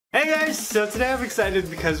Hey guys, so today I'm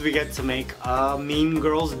excited because we get to make a Mean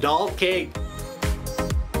Girls doll cake.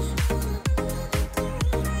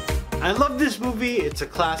 I love this movie, it's a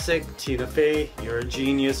classic. Tina Fey, you're a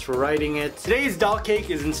genius for writing it. Today's doll cake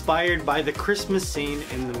is inspired by the Christmas scene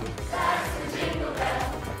in the movie.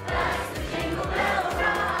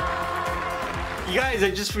 You guys,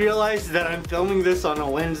 I just realized that I'm filming this on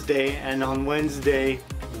a Wednesday, and on Wednesday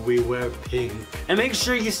we wear pink. And make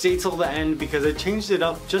sure you stay till the end because I changed it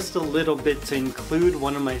up just a little bit to include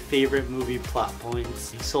one of my favorite movie plot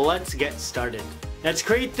points. So let's get started. Now to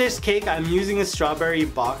create this cake, I'm using a strawberry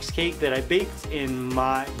box cake that I baked in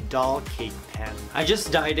my doll cake pan. I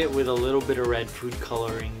just dyed it with a little bit of red food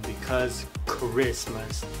coloring because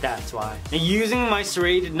Christmas, that's why. Now using my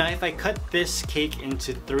serrated knife, I cut this cake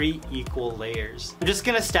into 3 equal layers. I'm just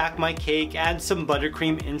gonna stack my cake, add some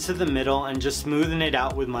buttercream into the middle, and just smoothen it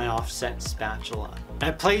out with my offset spatula.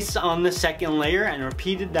 I placed on the second layer and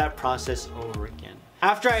repeated that process over again.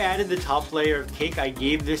 After I added the top layer of cake, I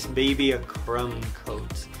gave this baby a crumb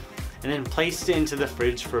coat and then placed it into the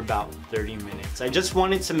fridge for about 30 minutes. I just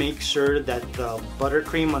wanted to make sure that the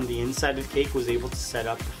buttercream on the inside of the cake was able to set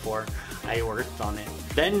up before I worked on it.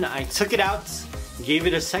 Then I took it out, gave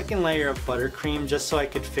it a second layer of buttercream just so I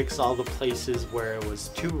could fix all the places where it was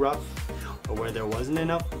too rough or where there wasn't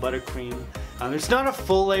enough buttercream. It's not a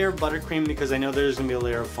full layer of buttercream because I know there's gonna be a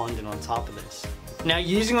layer of fondant on top of this. Now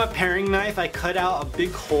using a paring knife, I cut out a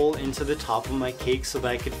big hole into the top of my cake so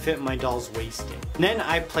that I could fit my doll's waist in. Then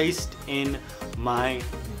I placed in my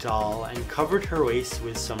doll and covered her waist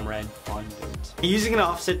with some red fondant. Using an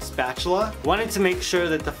offset spatula, I wanted to make sure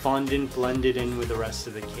that the fondant blended in with the rest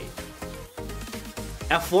of the cake.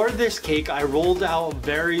 Now for this cake, I rolled out a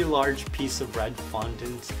very large piece of red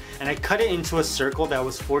fondant and I cut it into a circle that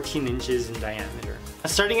was 14 inches in diameter.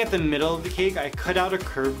 Starting at the middle of the cake, I cut out a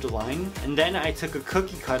curved line, and then I took a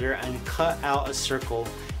cookie cutter and cut out a circle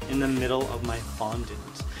in the middle of my fondant.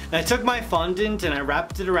 And I took my fondant and I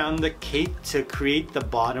wrapped it around the cake to create the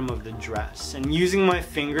bottom of the dress. And using my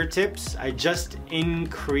fingertips, I just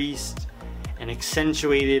increased and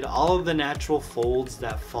accentuated all of the natural folds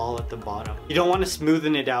that fall at the bottom. You don't want to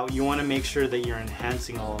smoothen it out, you want to make sure that you're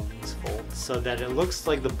enhancing all of these folds so that it looks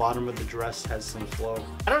like the bottom of the dress has some flow.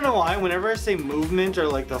 I don't know why, whenever I say movement or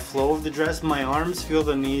like the flow of the dress, my arms feel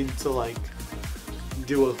the need to like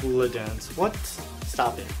do a hula dance. What?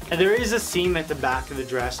 Stop it. And there is a seam at the back of the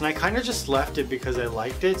dress and I kind of just left it because I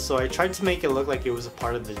liked it, so I tried to make it look like it was a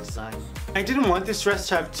part of the design. I didn't want this dress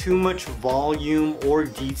to have too much volume or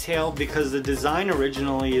detail because the design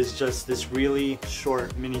originally is just this really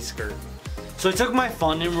short mini skirt. So I took my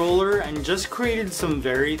fondant roller and just created some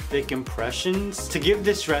very thick impressions to give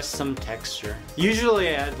this dress some texture. Usually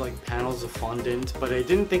I add like panels of fondant, but I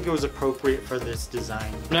didn't think it was appropriate for this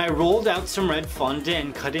design. And I rolled out some red fondant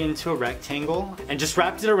and cut it into a rectangle and just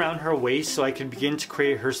wrapped it around her waist so I could begin to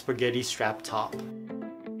create her spaghetti strap top.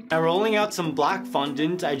 Now rolling out some black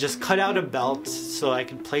fondant, I just cut out a belt so I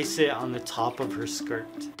could place it on the top of her skirt.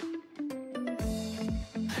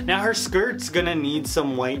 Now her skirt's gonna need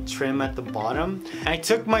some white trim at the bottom. I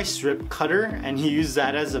took my strip cutter and used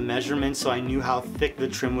that as a measurement so I knew how thick the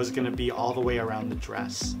trim was gonna be all the way around the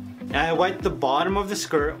dress. Now I wiped the bottom of the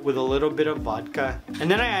skirt with a little bit of vodka, and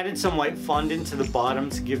then I added some white fondant to the bottom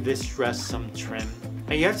to give this dress some trim.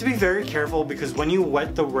 Now you have to be very careful because when you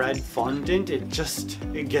wet the red fondant, it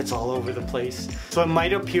gets all over the place. So it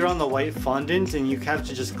might appear on the white fondant and you have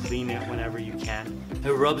to just clean it whenever you can. It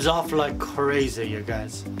rubs off like crazy, you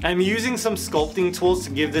guys. I'm using some sculpting tools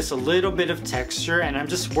to give this a little bit of texture, and I'm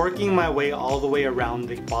just working my way all the way around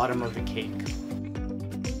the bottom of the cake.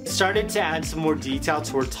 Started to add some more detail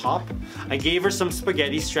to her top. I gave her some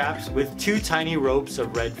spaghetti straps with 2 tiny ropes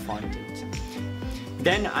of red fondant.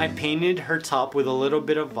 Then I painted her top with a little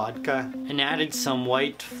bit of vodka and added some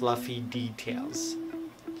white fluffy details.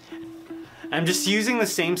 I'm just using the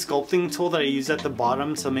same sculpting tool that I used at the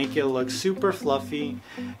bottom to make it look super fluffy,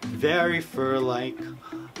 very fur-like,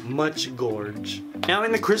 much gorge. Now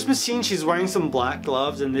in the Christmas scene, she's wearing some black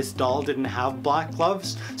gloves and this doll didn't have black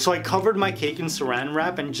gloves, so I covered my cake in saran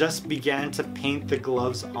wrap and just began to paint the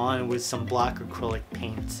gloves on with some black acrylic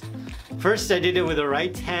paint. First I did it with the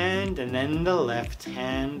right hand and then the left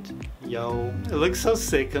hand. Yo, it looks so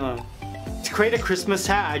sick, huh? To create a Christmas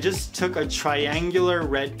hat, I just took a triangular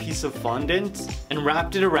red piece of fondant and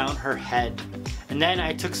wrapped it around her head. And then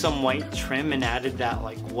I took some white trim and added that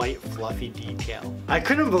like white fluffy detail. I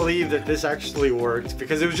couldn't believe that this actually worked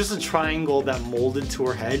because it was just a triangle that molded to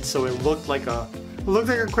her head, so it looked like a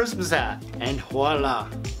Christmas hat. And voila!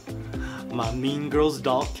 My Mean Girls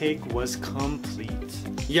doll cake was complete.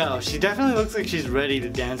 Yo, she definitely looks like she's ready to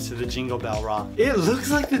dance to the Jingle Bell Rock. It looks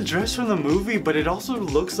like the dress from the movie, but it also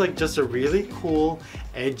looks like just a really cool,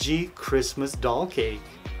 edgy Christmas doll cake.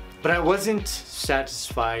 But I wasn't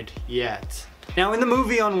satisfied yet. Now in the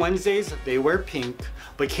movie on Wednesdays, they wear pink,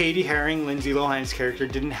 but Cady Heron, Lindsay Lohan's character,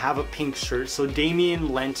 didn't have a pink shirt, so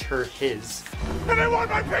Damien lent her his. And I want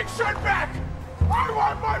my pink shirt back! I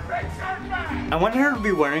want my pink shirt back! I wanted her to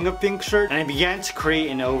be wearing a pink shirt, and I began to create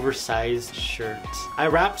an oversized shirt. I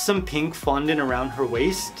wrapped some pink fondant around her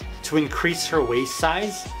waist to increase her waist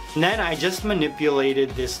size, and then I just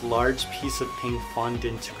manipulated this large piece of pink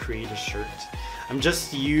fondant to create a shirt. I'm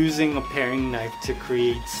just using a paring knife to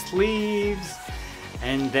create sleeves,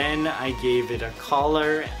 and then I gave it a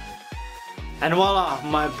collar, and voila,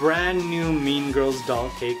 my brand new Mean Girls doll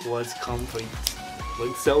cake was complete.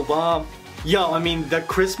 Looks so bomb. Yo, I mean, the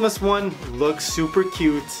Christmas one looks super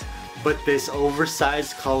cute, but this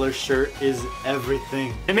oversized collar shirt is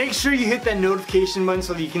everything. And make sure you hit that notification button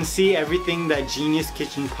so that you can see everything that Genius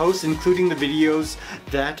Kitchen posts, including the videos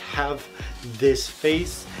that have this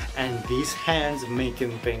face and these hands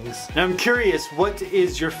making things. Now I'm curious, what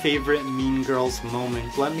is your favorite Mean Girls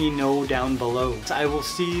moment? Let me know down below. I will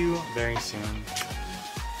see you very soon.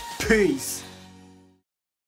 Peace!